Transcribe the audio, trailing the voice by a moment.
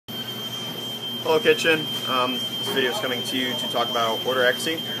Hello Kitchen. This video is coming to you to talk about order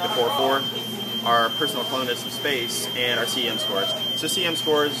accuracy, the core 4, our personal cleanliness of space, and our CEM scores. So CEM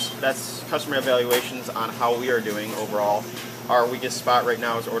scores, that's customer evaluations on how we are doing overall. Our weakest spot right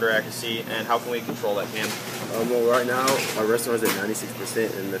now is order accuracy, and how can we control that, Cam? Well, right now our restaurant's at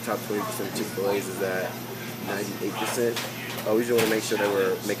 96%, and the top 20% of Chick-fil-A's is at 98%. We just want to make sure that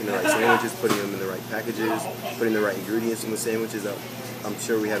we're making the right sandwiches, putting them in the right packages, putting the right ingredients in the sandwiches. I'm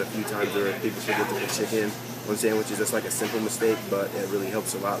sure we had a few times where people forget to put chicken on sandwiches. That's like a simple mistake, but it really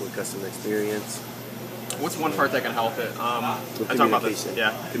helps a lot with customer experience. What's one part that can help it? With I talk about this.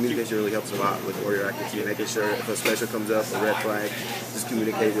 Yeah. Communication really helps a lot with order accuracy, making sure if a special comes up, a red flag, just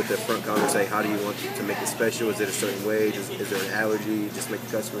communicate with the front counter, say how do you want to make it special, is it a certain way, is there an allergy, just make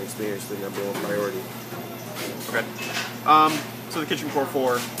the customer experience the number one priority. Okay. So the kitchen core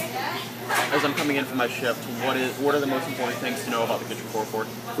 4, as I'm coming in for my shift, what are the most important things to know about the kitchen core 4?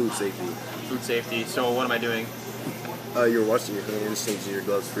 Food safety. Food safety. So what am I doing? You're washing your hands, changing your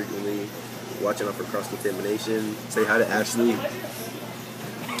gloves frequently, watching out for cross-contamination. Say hi to Ashley.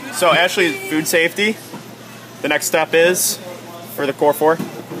 So Ashley, food safety. The next step is, for the core 4?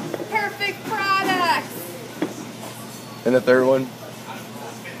 Perfect products! And the third one?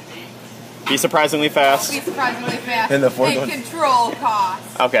 Be surprisingly fast. Be surprisingly fast. And the fourth one? Control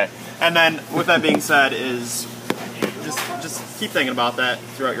costs. Okay. And then, with that being said, is just keep thinking about that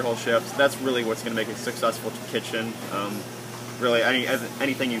throughout your whole shift. That's really what's going to make a successful kitchen. Really,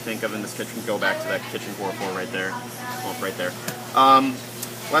 anything you think of in this kitchen, go back to that kitchen core 4 right there. Well, right there.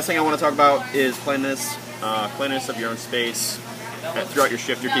 Last thing I want to talk about is cleanliness. Cleanliness of your own space. Throughout your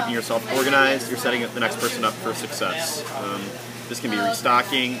shift, you're keeping yourself organized. You're setting the next person up for success. This can be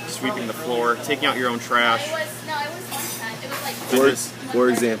restocking, sweeping the floor, taking out your own trash. For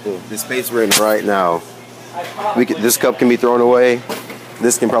example, the space we're in right now, this cup can be thrown away.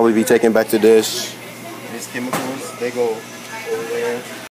 This can probably be taken back to dish. These chemicals, they go over there.